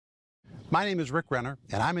My name is Rick Renner,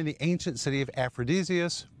 and I'm in the ancient city of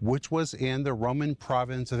Aphrodisias, which was in the Roman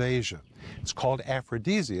province of Asia. It's called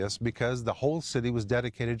Aphrodisias because the whole city was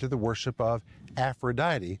dedicated to the worship of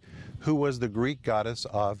Aphrodite, who was the Greek goddess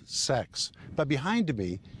of sex. But behind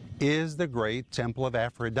me is the great temple of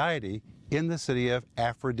Aphrodite in the city of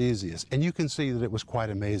Aphrodisias. And you can see that it was quite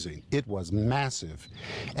amazing. It was massive.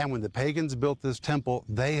 And when the pagans built this temple,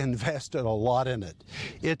 they invested a lot in it.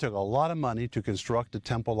 It took a lot of money to construct a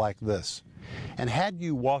temple like this. And had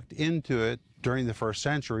you walked into it during the first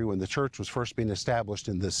century when the church was first being established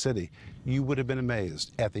in this city, you would have been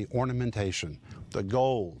amazed at the ornamentation, the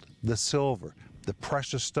gold, the silver, the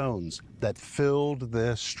precious stones that filled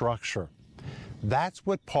this structure. That's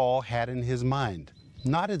what Paul had in his mind.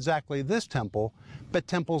 Not exactly this temple, but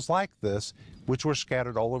temples like this, which were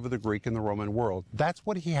scattered all over the Greek and the Roman world. That's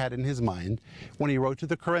what he had in his mind when he wrote to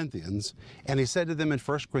the Corinthians, and he said to them in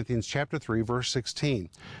 1 Corinthians chapter 3, verse 16,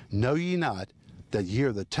 "Know ye not that ye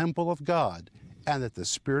are the temple of God, and that the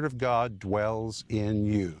Spirit of God dwells in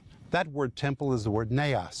you?" That word temple is the word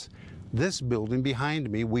naos. This building behind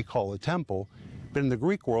me we call a temple, but in the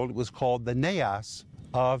Greek world it was called the naos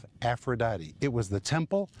of Aphrodite. It was the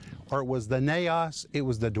temple, or it was the naos, it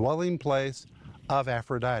was the dwelling place of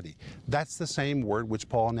Aphrodite. That's the same word which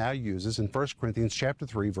Paul now uses in 1 Corinthians chapter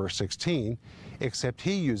 3, verse 16, except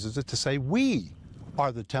he uses it to say we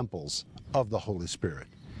are the temples of the Holy Spirit.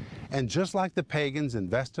 And just like the pagans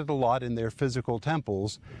invested a lot in their physical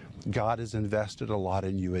temples, God has invested a lot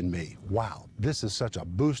in you and me. Wow, this is such a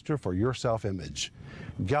booster for your self-image.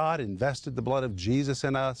 God invested the blood of Jesus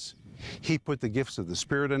in us. He put the gifts of the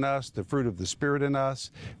Spirit in us, the fruit of the Spirit in us.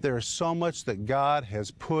 There is so much that God has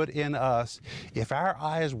put in us. If our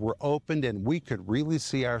eyes were opened and we could really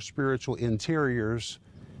see our spiritual interiors,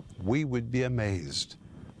 we would be amazed.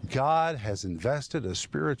 God has invested a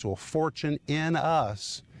spiritual fortune in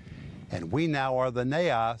us, and we now are the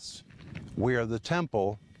naos. We are the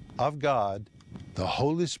temple of God. The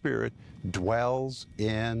Holy Spirit dwells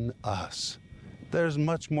in us. There's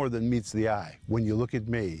much more than meets the eye when you look at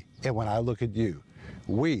me and when I look at you.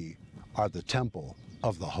 We are the temple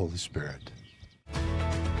of the Holy Spirit.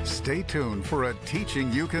 Stay tuned for a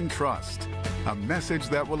teaching you can trust, a message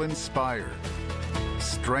that will inspire,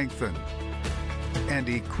 strengthen, and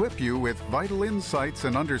equip you with vital insights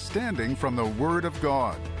and understanding from the Word of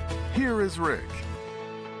God. Here is Rick.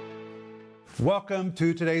 Welcome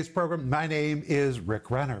to today's program. My name is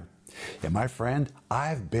Rick Renner. And my friend,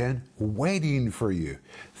 I've been waiting for you.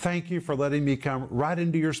 Thank you for letting me come right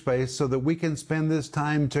into your space so that we can spend this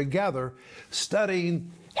time together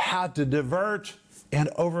studying how to divert and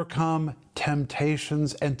overcome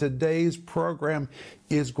temptations. And today's program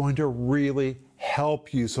is going to really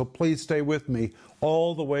help you. So please stay with me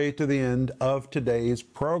all the way to the end of today's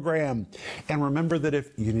program. And remember that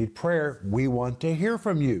if you need prayer, we want to hear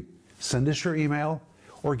from you. Send us your email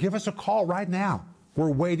or give us a call right now. We're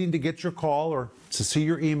waiting to get your call or to see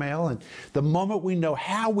your email. And the moment we know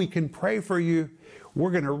how we can pray for you,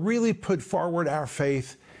 we're going to really put forward our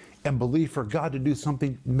faith and believe for God to do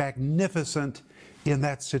something magnificent in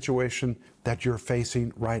that situation that you're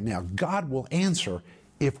facing right now. God will answer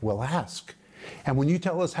if we'll ask. And when you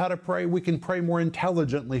tell us how to pray, we can pray more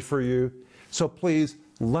intelligently for you. So please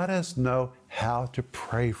let us know how to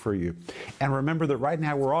pray for you. And remember that right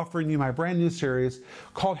now we're offering you my brand new series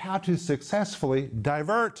called How to Successfully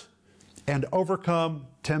Divert and Overcome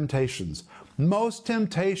Temptations. Most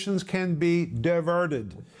temptations can be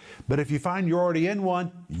diverted, but if you find you're already in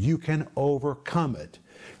one, you can overcome it.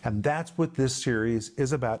 And that's what this series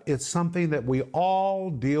is about. It's something that we all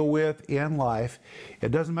deal with in life.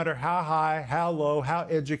 It doesn't matter how high, how low, how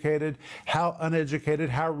educated, how uneducated,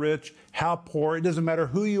 how rich, how poor. It doesn't matter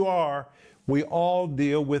who you are. We all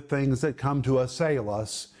deal with things that come to assail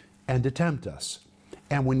us and to tempt us.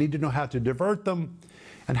 And we need to know how to divert them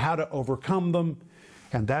and how to overcome them.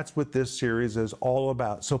 And that's what this series is all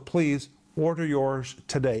about. So please order yours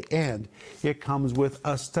today. And it comes with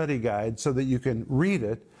a study guide so that you can read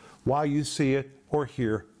it while you see it or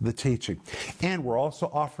hear the teaching. And we're also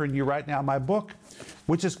offering you right now my book,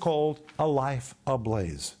 which is called A Life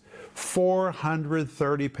Ablaze.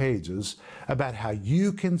 430 pages about how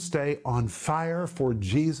you can stay on fire for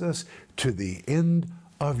Jesus to the end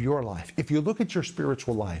of your life. If you look at your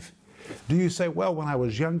spiritual life, do you say, well, when I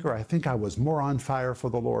was younger, I think I was more on fire for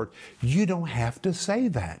the Lord? You don't have to say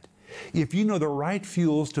that. If you know the right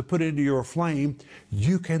fuels to put into your flame,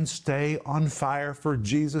 you can stay on fire for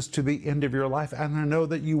Jesus to the end of your life. And I know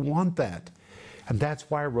that you want that. And that's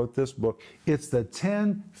why I wrote this book. It's the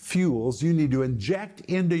 10 fuels you need to inject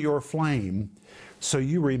into your flame so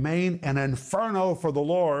you remain an inferno for the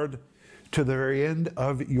Lord to the very end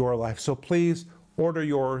of your life. So please order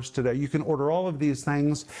yours today. You can order all of these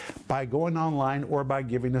things by going online or by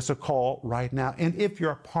giving us a call right now. And if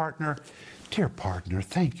you're a partner, dear partner,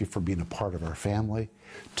 thank you for being a part of our family.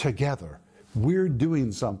 Together, we're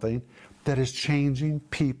doing something that is changing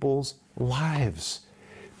people's lives.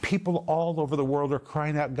 People all over the world are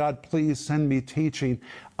crying out, God, please send me teaching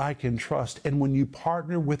I can trust. And when you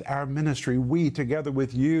partner with our ministry, we, together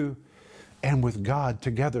with you and with God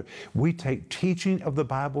together, we take teaching of the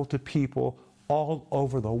Bible to people all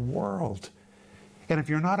over the world. And if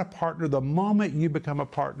you're not a partner, the moment you become a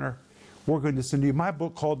partner, we're going to send you my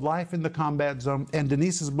book called Life in the Combat Zone and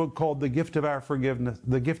Denise's book called The Gift of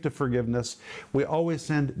Forgiveness. We always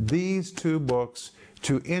send these two books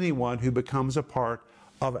to anyone who becomes a part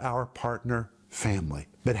of our partner family.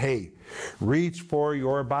 But hey, reach for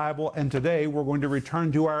your Bible, and today we're going to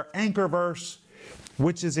return to our anchor verse,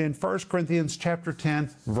 which is in 1 Corinthians chapter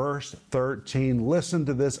 10, verse 13. Listen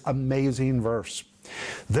to this amazing verse.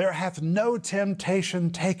 There hath no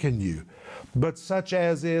temptation taken you, but such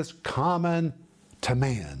as is common to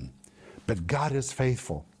man. But God is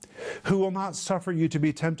faithful, who will not suffer you to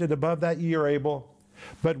be tempted above that ye are able,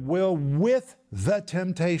 but will with the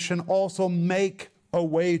temptation also make a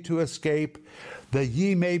way to escape, that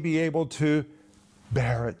ye may be able to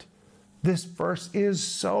bear it. This verse is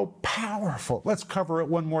so powerful. Let's cover it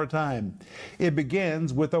one more time. It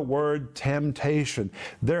begins with the word temptation.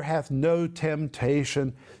 There hath no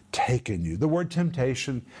temptation taken you. The word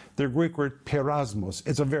temptation, the Greek word peirasmos,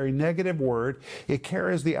 it's a very negative word. It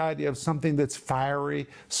carries the idea of something that's fiery,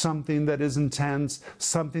 something that is intense,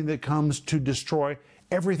 something that comes to destroy.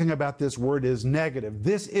 Everything about this word is negative.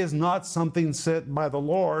 This is not something sent by the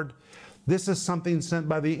Lord. This is something sent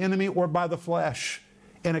by the enemy or by the flesh,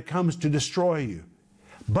 and it comes to destroy you.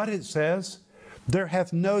 But it says, there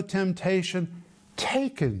hath no temptation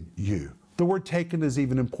taken you. The word taken is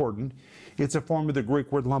even important. It's a form of the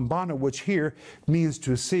Greek word lambano, which here means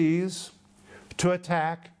to seize, to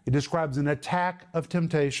attack. It describes an attack of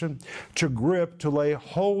temptation, to grip, to lay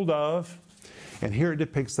hold of. And here it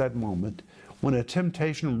depicts that moment when a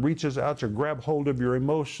temptation reaches out to grab hold of your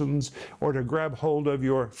emotions or to grab hold of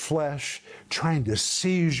your flesh, trying to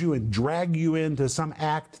seize you and drag you into some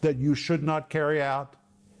act that you should not carry out.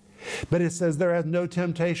 But it says, there hath no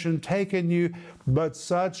temptation taken you, but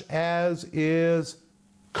such as is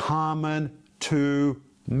common to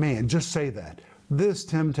man. Just say that. This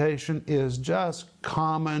temptation is just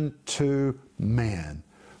common to man.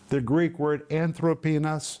 The Greek word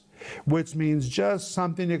anthropinos, which means just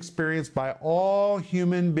something experienced by all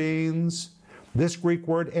human beings. This Greek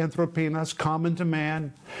word anthropinos, common to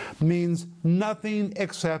man, means nothing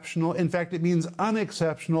exceptional. In fact, it means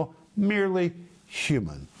unexceptional, merely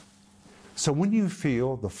human. So when you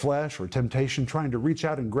feel the flesh or temptation trying to reach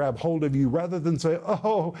out and grab hold of you, rather than say,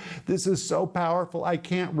 oh, this is so powerful, I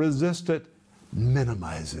can't resist it,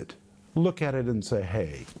 minimize it. Look at it and say,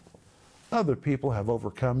 hey, other people have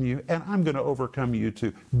overcome you, and I'm going to overcome you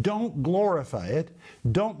too. Don't glorify it.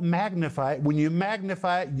 Don't magnify it. When you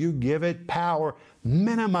magnify it, you give it power.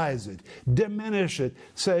 Minimize it. Diminish it.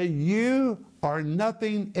 Say, you are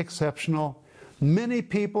nothing exceptional. Many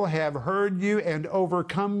people have heard you and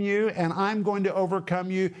overcome you, and I'm going to overcome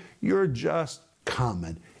you. You're just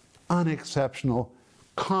common, unexceptional,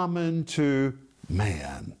 common to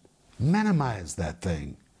man. Minimize that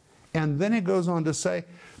thing. And then it goes on to say,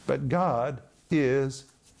 but God is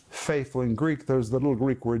faithful. In Greek, there's the little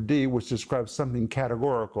Greek word D, which describes something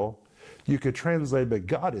categorical. You could translate, but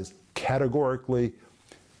God is categorically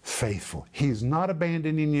faithful. He's not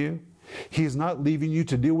abandoning you. He's not leaving you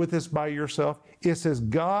to deal with this by yourself. It says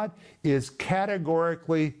God is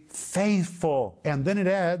categorically faithful. And then it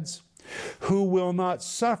adds, who will not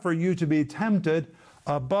suffer you to be tempted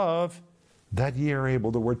above that ye are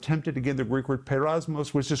able. The word tempted, again, the Greek word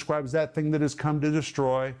peirasmos, which describes that thing that has come to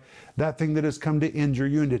destroy, that thing that has come to injure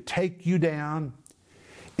you and to take you down.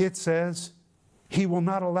 It says, he will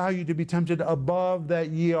not allow you to be tempted above that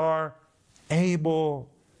ye are able.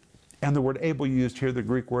 And the word able used here, the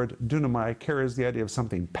Greek word dunamai, carries the idea of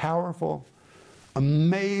something powerful,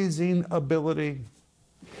 amazing ability.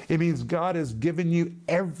 It means God has given you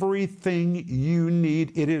everything you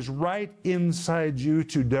need. It is right inside you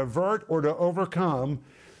to divert or to overcome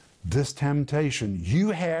this temptation.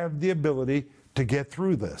 You have the ability to get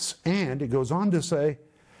through this. And it goes on to say,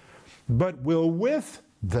 but will with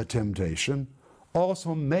the temptation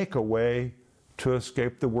also make a way to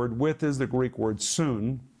escape. The word with is the Greek word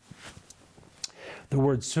soon. The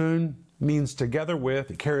word soon means together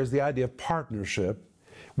with. It carries the idea of partnership.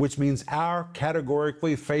 which means our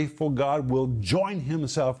categorically faithful God will join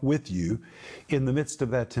himself with you in the midst of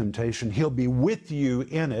that temptation. He'll be with you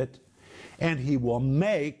in it, and he will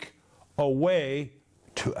make a way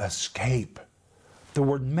to escape. The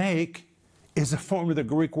word make is a form of the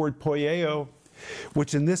Greek word poieo,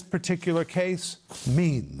 which in this particular case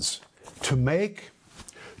means to make,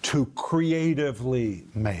 to creatively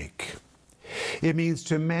make. It means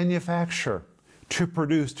to manufacture, to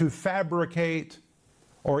produce, to fabricate,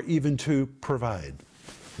 or even to provide,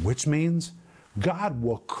 which means God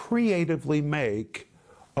will creatively make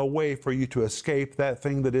a way for you to escape that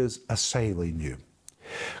thing that is assailing you.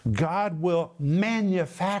 God will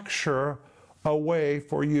manufacture a way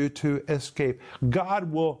for you to escape.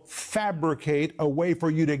 God will fabricate a way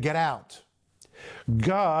for you to get out.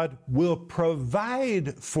 God will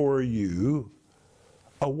provide for you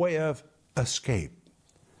a way of escape.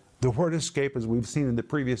 The word escape, as we've seen in the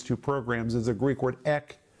previous two programs, is a Greek word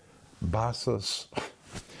ekbasis.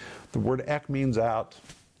 The word ek means out.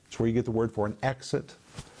 It's where you get the word for an exit.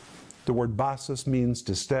 The word basis means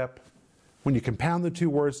to step. When you compound the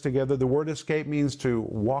two words together, the word escape means to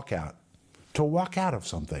walk out of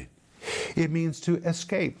something. It means to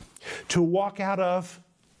escape, to walk out of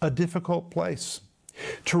a difficult place,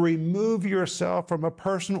 to remove yourself from a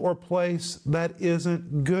person or place that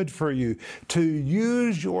isn't good for you, to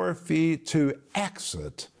use your feet to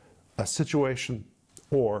exit a situation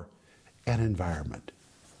or an environment.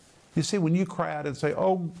 You see, when you cry out and say,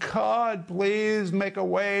 "Oh God, please make a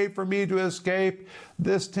way for me to escape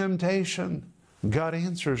this temptation," God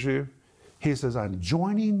answers you. He says, "I'm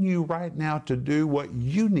joining you right now to do what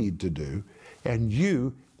you need to do, and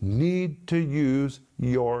you need to use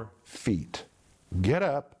your feet. Get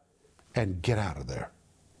up and get out of there."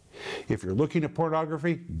 If you're looking at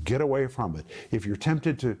pornography, get away from it. If you're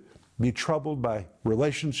tempted to be troubled by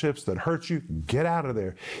relationships that hurt you, get out of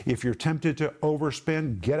there. If you're tempted to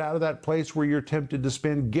overspend, get out of that place where you're tempted to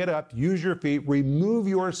spend. Get up, use your feet, remove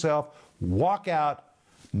yourself, walk out,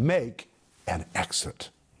 make an exit.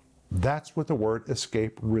 That's what the word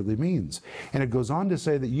escape really means. And it goes on to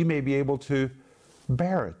say that you may be able to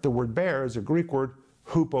bear it. The word bear is a Greek word,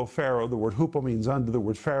 hupophero. The word hupo means under. The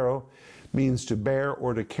word pharaoh means to bear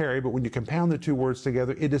or to carry. But when you compound the two words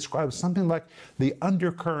together, it describes something like the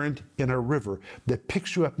undercurrent in a river that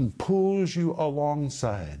picks you up and pulls you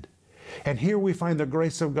alongside. And here we find the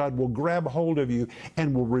grace of God will grab hold of you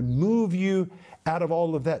and will remove you out of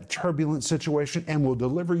all of that turbulent situation and will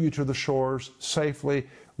deliver you to the shores safely,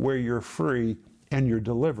 where you're free and you're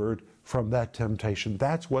delivered from that temptation.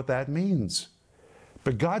 That's what that means.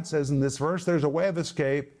 But God says in this verse, there's a way of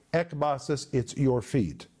escape, ekbasis, it's your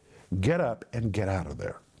feet. Get up and get out of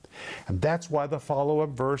there. And that's why the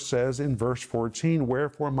follow-up verse says in verse 14,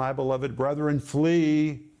 "Wherefore, my beloved brethren,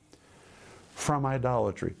 flee from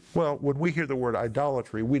idolatry." Well, when we hear the word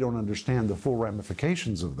idolatry, we don't understand the full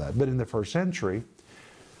ramifications of that. But in the first century,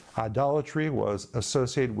 idolatry was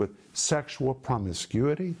associated with sexual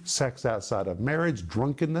promiscuity, sex outside of marriage,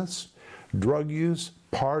 drunkenness, drug use,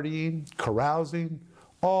 partying, carousing,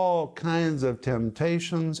 all kinds of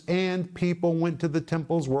temptations, and people went to the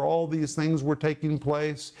temples where all these things were taking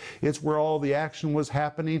place. It's where all the action was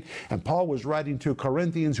happening. And Paul was writing to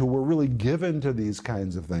Corinthians who were really given to these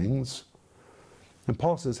kinds of things. And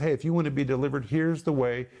Paul says, hey, if you want to be delivered, here's the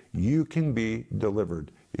way you can be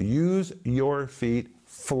delivered. Use your feet,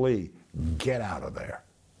 flee, get out of there.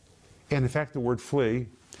 And in fact, the word flee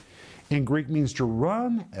in Greek means to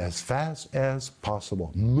run as fast as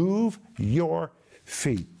possible. Move your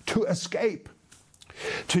feet, to escape,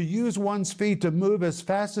 to use one's feet to move as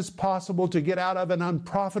fast as possible to get out of an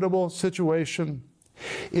unprofitable situation.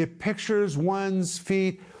 It pictures one's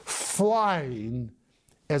feet flying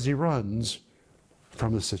as he runs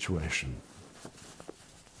from the situation.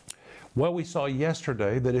 Well, we saw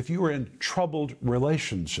yesterday that if you are in troubled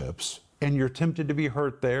relationships and you're tempted to be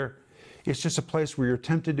hurt there, it's just a place where you're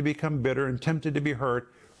tempted to become bitter and tempted to be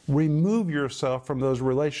hurt. Remove yourself from those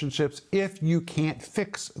relationships if you can't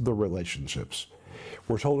fix the relationships.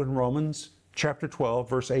 We're told in Romans chapter 12,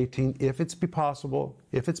 verse 18, if it's possible,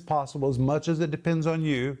 as much as it depends on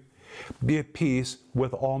you, be at peace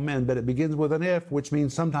with all men. But it begins with an if, which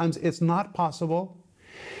means sometimes it's not possible.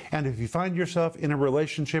 And if you find yourself in a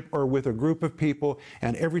relationship or with a group of people,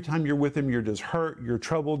 and every time you're with them, you're just hurt, you're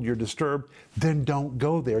troubled, you're disturbed, then don't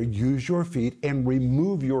go there. Use your feet and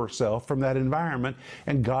remove yourself from that environment,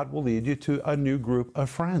 and God will lead you to a new group of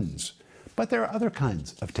friends. But there are other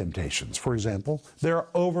kinds of temptations. For example, there are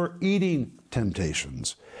overeating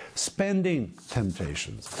temptations, spending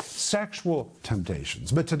temptations, sexual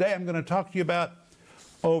temptations. But today I'm going to talk to you about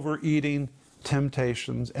overeating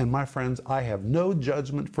temptations. And my friends, I have no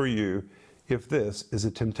judgment for you if this is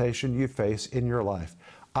a temptation you face in your life.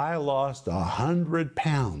 I lost 100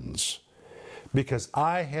 pounds because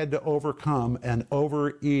I had to overcome an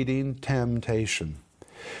overeating temptation.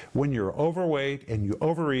 When you're overweight and you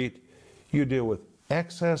overeat, you deal with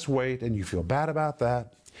excess weight and you feel bad about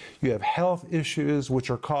that. You have health issues which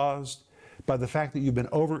are caused by the fact that you've been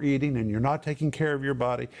overeating and you're not taking care of your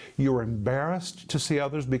body. You're embarrassed to see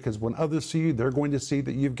others because when others see you, they're going to see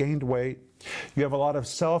that you've gained weight. You have a lot of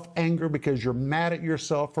self-anger because you're mad at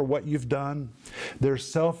yourself for what you've done. There's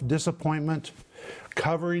self-disappointment,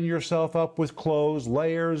 covering yourself up with clothes,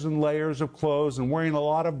 layers and layers of clothes, and wearing a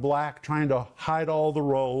lot of black, trying to hide all the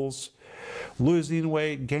rolls. Losing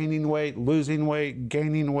weight, gaining weight, losing weight,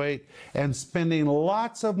 gaining weight, and spending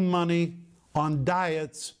lots of money on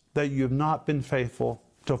diets that you've not been faithful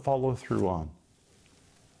to follow through on.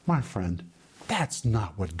 My friend, that's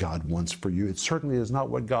not what God wants for you. It certainly is not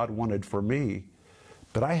what God wanted for me.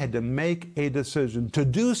 But I had to make a decision to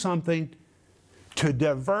do something to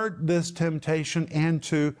divert this temptation and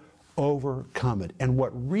to overcome it. And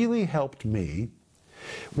what really helped me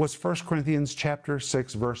was 1 Corinthians chapter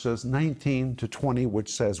 6, verses 19 to 20,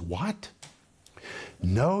 which says, what?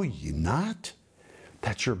 Know ye not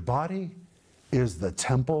that your body is the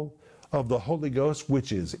temple of the Holy Ghost,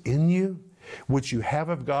 which is in you, which you have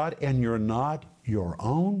of God, and you're not your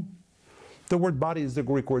own? The word body is the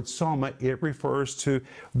Greek word soma. It refers to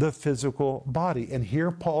the physical body. And here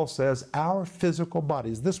Paul says our physical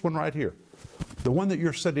bodies, this one right here, the one that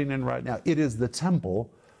you're sitting in right now, it is the temple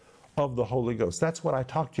of the Holy Ghost. That's what I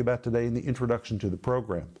talked to you about today in the introduction to the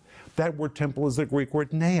program. That word temple is the Greek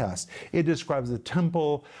word naos. It describes a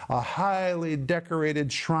temple, a highly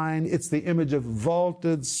decorated shrine. It's the image of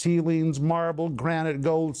vaulted ceilings, marble, granite,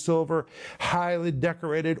 gold, silver, highly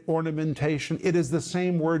decorated ornamentation. It is the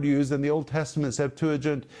same word used in the Old Testament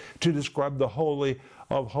Septuagint to describe the Holy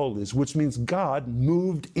of Holies, which means God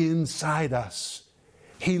moved inside us.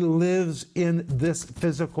 He lives in this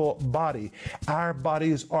physical body. Our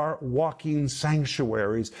bodies are walking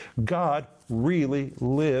sanctuaries. God really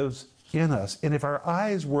lives in us. And if our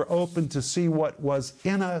eyes were open to see what was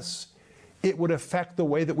in us, it would affect the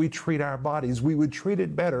way that we treat our bodies. We would treat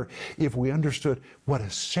it better if we understood what a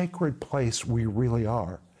sacred place we really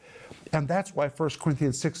are. And that's why 1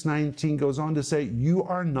 Corinthians 6:19 goes on to say, you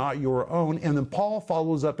are not your own. And then Paul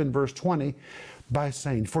follows up in verse 20 by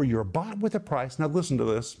saying, for you're bought with a price. Now listen to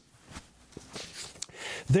this.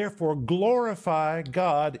 Therefore glorify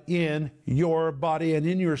God in your body and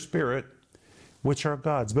in your spirit, which are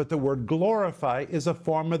God's. But the word glorify is a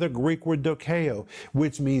form of the Greek word dokeo,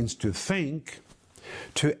 which means to think,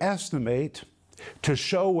 to estimate, to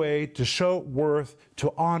show weight, to show worth,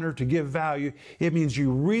 to honor, to give value. It means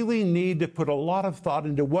you really need to put a lot of thought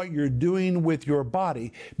into what you're doing with your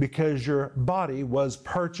body, because your body was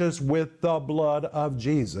purchased with the blood of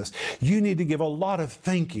Jesus. You need to give a lot of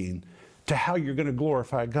thinking to how you're going to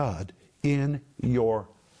glorify God in your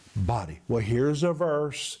body. Well, here's a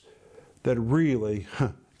verse that really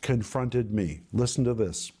confronted me. Listen to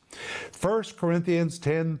this. 1 Corinthians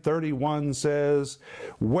 10:31 says,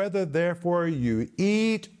 whether therefore you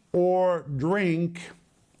eat or drink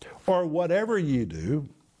or whatever you do,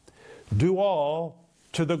 do all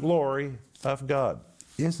to the glory of God.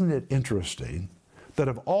 Isn't it interesting that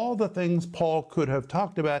of all the things Paul could have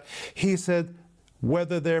talked about, he said,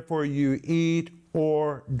 whether therefore you eat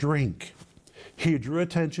or drink. He drew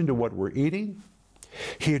attention to what we're eating.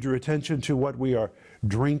 He drew attention to what we are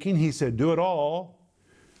drinking. He said, do it all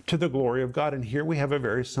to the glory of God. And here we have a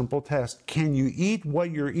very simple test. Can you eat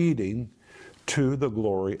what you're eating to the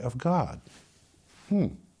glory of God?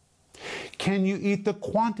 Can you eat the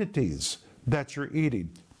quantities that you're eating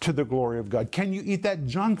to the glory of God? Can you eat that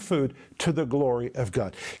junk food to the glory of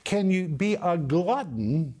God? Can you be a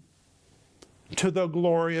glutton to the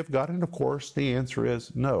glory of God? And of course, the answer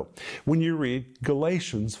is no. When you read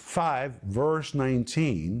Galatians 5, verse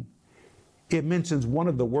 19, it mentions one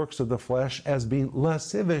of the works of the flesh as being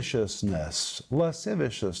lasciviousness.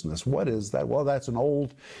 Lasciviousness. What is that? Well, that's an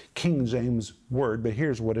old King James word, but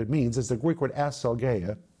here's what it means. It's the Greek word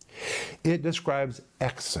aselgeia. It describes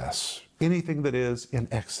excess, anything that is in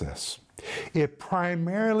excess. It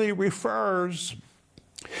primarily refers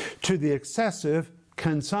to the excessive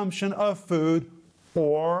consumption of food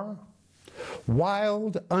or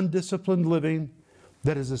wild, undisciplined living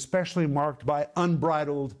that is especially marked by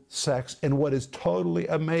unbridled sex. And what is totally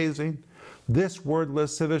amazing, this word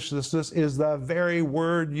lasciviousness is the very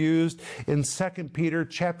word used in 2 Peter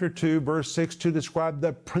chapter 2, verse 6 to describe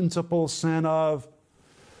the principal sin of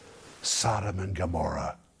Sodom and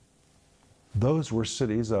Gomorrah. Those were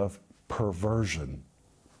cities of perversion.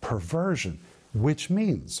 Perversion, which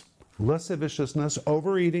means lasciviousness,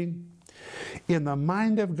 overeating, in the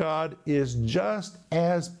mind of God is just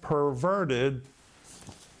as perverted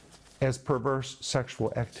as perverse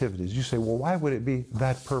sexual activities. You say, well, why would it be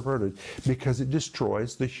that perverted? Because it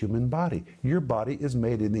destroys the human body. Your body is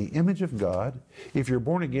made in the image of God. If you're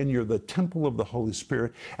born again, you're the temple of the Holy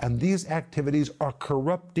Spirit, and these activities are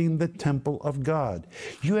corrupting the temple of God.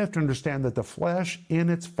 You have to understand that the flesh in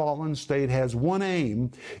its fallen state has one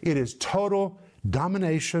aim. It is total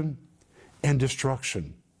domination and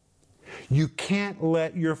destruction. You can't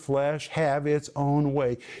let your flesh have its own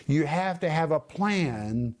way. You have to have a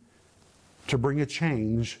plan to bring a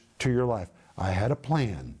change to your life. I had a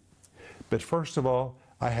plan. But first of all,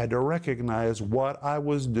 I had to recognize what I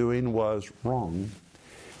was doing was wrong.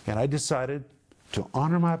 And I decided to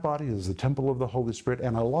honor my body as the temple of the Holy Spirit.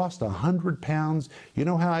 And I lost 100 pounds. You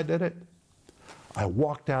know how I did it? I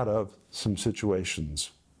walked out of some situations.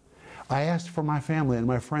 I asked for my family and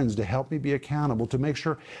my friends to help me be accountable, to make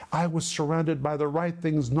sure I was surrounded by the right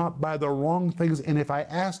things, not by the wrong things. And if I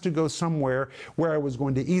asked to go somewhere where I was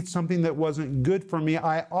going to eat something that wasn't good for me,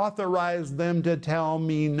 I authorized them to tell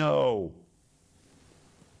me no.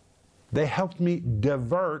 They helped me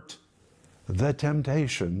divert the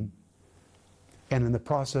temptation, and in the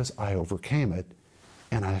process, I overcame it,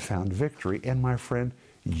 and I found victory. And my friend,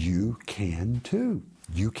 you can too.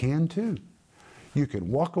 You can too. You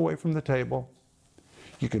can walk away from the table.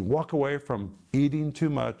 You can walk away from eating too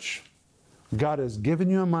much. God has given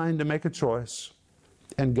you a mind to make a choice,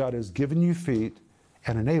 and God has given you feet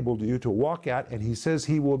and enabled you to walk out, and He says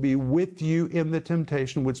He will be with you in the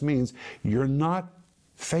temptation, which means you're not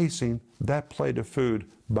facing that plate of food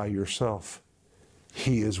by yourself.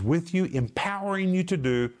 He is with you, empowering you to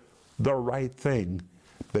do the right thing,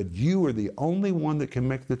 but you are the only one that can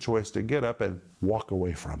make the choice to get up and walk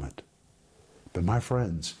away from it. But my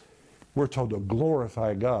friends, we're told to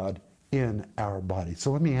glorify God in our body. So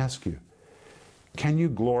let me ask you, can you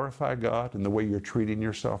glorify God in the way you're treating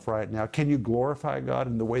yourself right now? Can you glorify God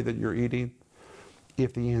in the way that you're eating?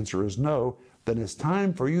 If the answer is no, then it's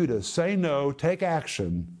time for you to say no, take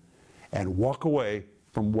action, and walk away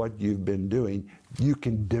from what you've been doing. You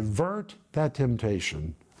can divert that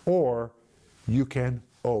temptation, or you can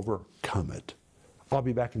overcome it. I'll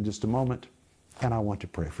be back in just a moment, and I want to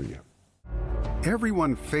pray for you.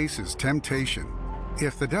 Everyone faces temptation.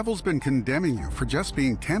 If the devil's been condemning you for just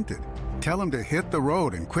being tempted, tell him to hit the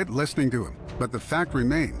road and quit listening to him. But the fact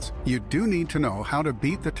remains, you do need to know how to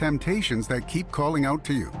beat the temptations that keep calling out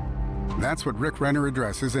to you. That's what Rick Renner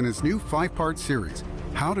addresses in his new 5-part series,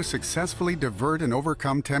 How to Successfully Divert and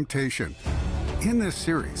Overcome Temptation. In this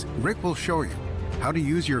series, Rick will show you how to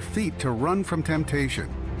use your feet to run from temptation,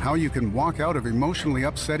 how you can walk out of emotionally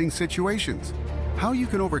upsetting situations, how you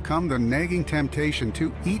can overcome the nagging temptation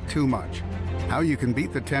to eat too much, how you can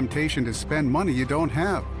beat the temptation to spend money you don't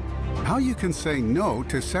have, how you can say no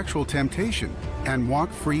to sexual temptation and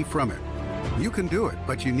walk free from it. You can do it,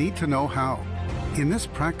 but you need to know how. In this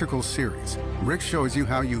practical series, Rick shows you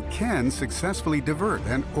how you can successfully divert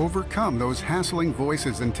and overcome those hassling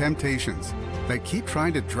voices and temptations that keep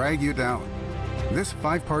trying to drag you down. This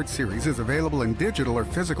 5-part series is available in digital or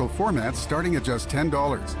physical formats starting at just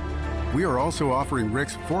 $10. We are also offering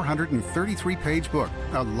Rick's 433-page book,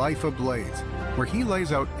 A Life Ablaze, where he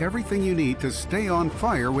lays out everything you need to stay on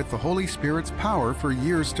fire with the Holy Spirit's power for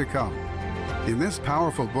years to come. In this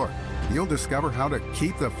powerful book, you'll discover how to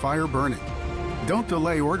keep the fire burning. Don't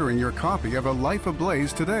delay ordering your copy of A Life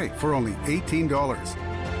Ablaze today for only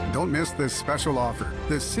 $18. Don't miss this special offer,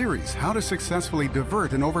 this series, How to Successfully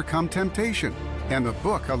Divert and Overcome Temptation, and the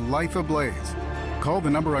book, A Life Ablaze. Call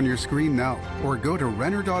the number on your screen now, or go to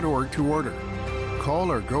renner.org to order.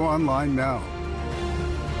 Call or go online now.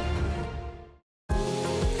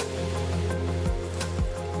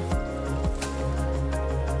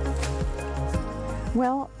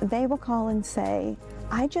 Well, they will call and say,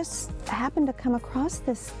 I just happened to come across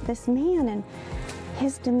this man, and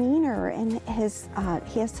his demeanor, and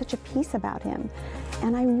he has such a peace about him.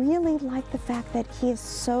 And I really like the fact that he is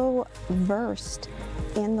so versed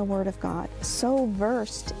in the Word of God, so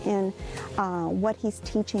versed in what he's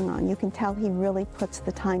teaching on. You can tell he really puts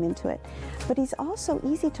the time into it. But he's also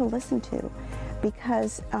easy to listen to,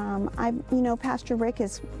 because Pastor Rick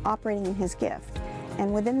is operating in his gift.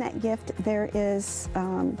 And within that gift, there is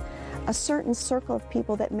a certain circle of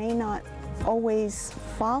people that may not always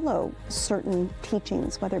follow certain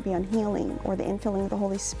teachings, whether it be on healing or the infilling of the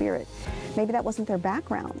Holy Spirit. Maybe that wasn't their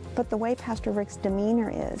background, but the way Pastor Rick's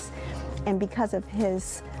demeanor is, and because of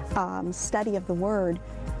his study of the Word,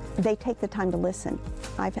 they take the time to listen.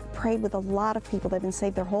 I've prayed with a lot of people that have been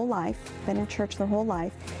saved their whole life, been in church their whole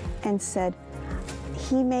life, and said,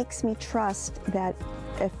 He makes me trust that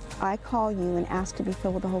if I call you and ask to be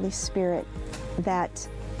filled with the Holy Spirit, that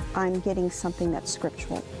I'm getting something that's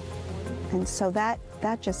scriptural. And so that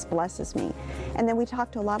just blesses me. And then we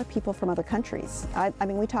talk to a lot of people from other countries. I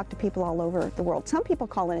mean, we talk to people all over the world. Some people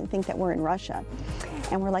call in and think that we're in Russia.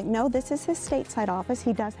 And we're like, no, this is his stateside office.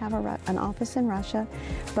 He does have an office in Russia.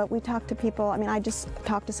 But we talk to people, I mean, I just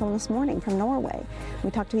talked to someone this morning from Norway. We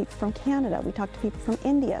talk to people from Canada. We talk to people from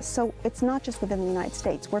India. So it's not just within the United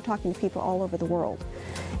States. We're talking to people all over the world.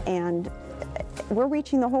 And we're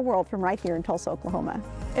reaching the whole world from right here in Tulsa, Oklahoma.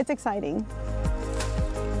 It's exciting.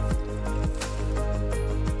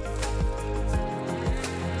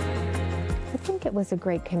 I think it was a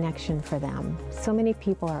great connection for them. So many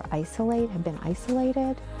people have been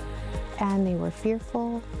isolated, and they were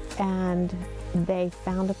fearful, and they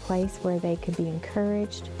found a place where they could be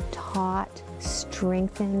encouraged, taught,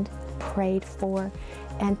 strengthened, prayed for,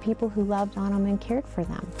 and people who loved on them and cared for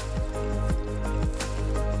them.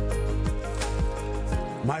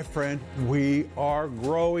 My friend, we are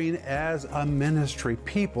growing as a ministry.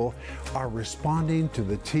 People are responding to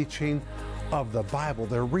the teaching of the Bible.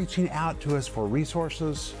 They're reaching out to us for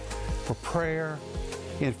resources, for prayer,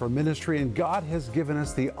 and for ministry. And God has given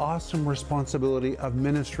us the awesome responsibility of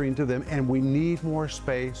ministering to them, and we need more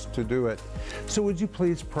space to do it. So would you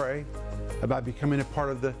please pray about becoming a part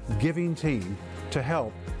of the giving team to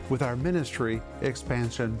help with our ministry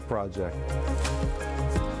expansion project?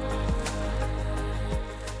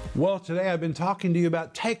 Well, today I've been talking to you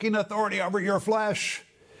about taking authority over your flesh,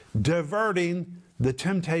 diverting the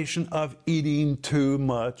temptation of eating too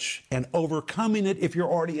much, and overcoming it if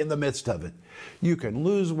you're already in the midst of it. You can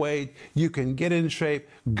lose weight, you can get in shape.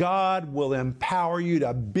 God will empower you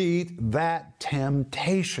to beat that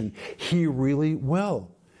temptation. He really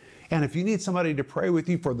will. And if you need somebody to pray with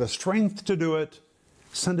you for the strength to do it,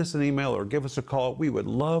 send us an email or give us a call. We would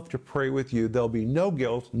love to pray with you. There'll be no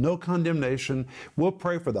guilt, no condemnation. We'll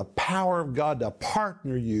pray for the power of God to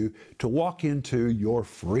partner you to walk into your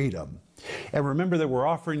freedom. And remember that we're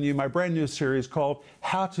offering you my brand new series called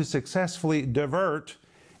How to Successfully Divert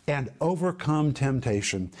and Overcome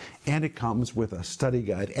Temptation. And it comes with a study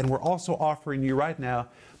guide. And we're also offering you right now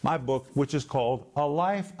my book, which is called A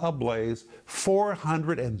Life Ablaze,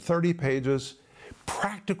 430 pages,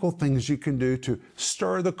 practical things you can do to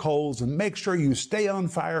stir the coals and make sure you stay on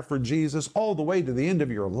fire for Jesus all the way to the end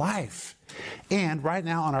of your life. And right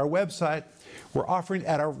now on our website, we're offering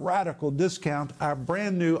at a radical discount our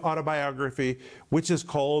brand new autobiography, which is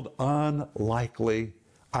called Unlikely,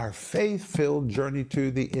 our faith-filled journey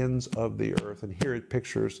to the ends of the earth. And here it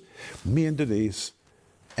pictures me and Denise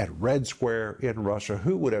at Red Square in Russia.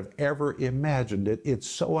 Who would have ever imagined it? It's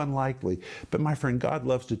so unlikely. But my friend, God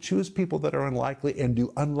loves to choose people that are unlikely and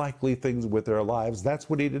do unlikely things with their lives. That's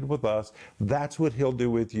what He did with us. That's what He'll do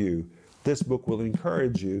with you. This book will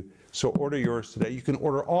encourage you. So order yours today. You can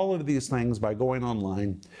order all of these things by going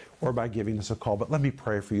online or by giving us a call. But let me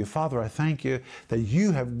pray for you. Father, I thank you that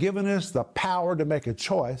you have given us the power to make a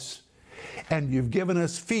choice, and you've given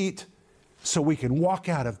us feet so we can walk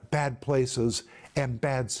out of bad places and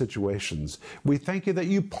bad situations. We thank you that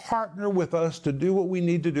you partner with us to do what we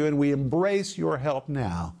need to do, and we embrace your help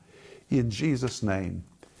now. In Jesus' name,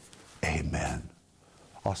 amen.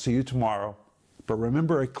 I'll see you tomorrow. But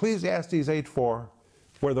remember Ecclesiastes 8:4,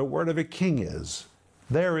 where the word of a king is,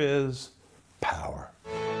 there is power.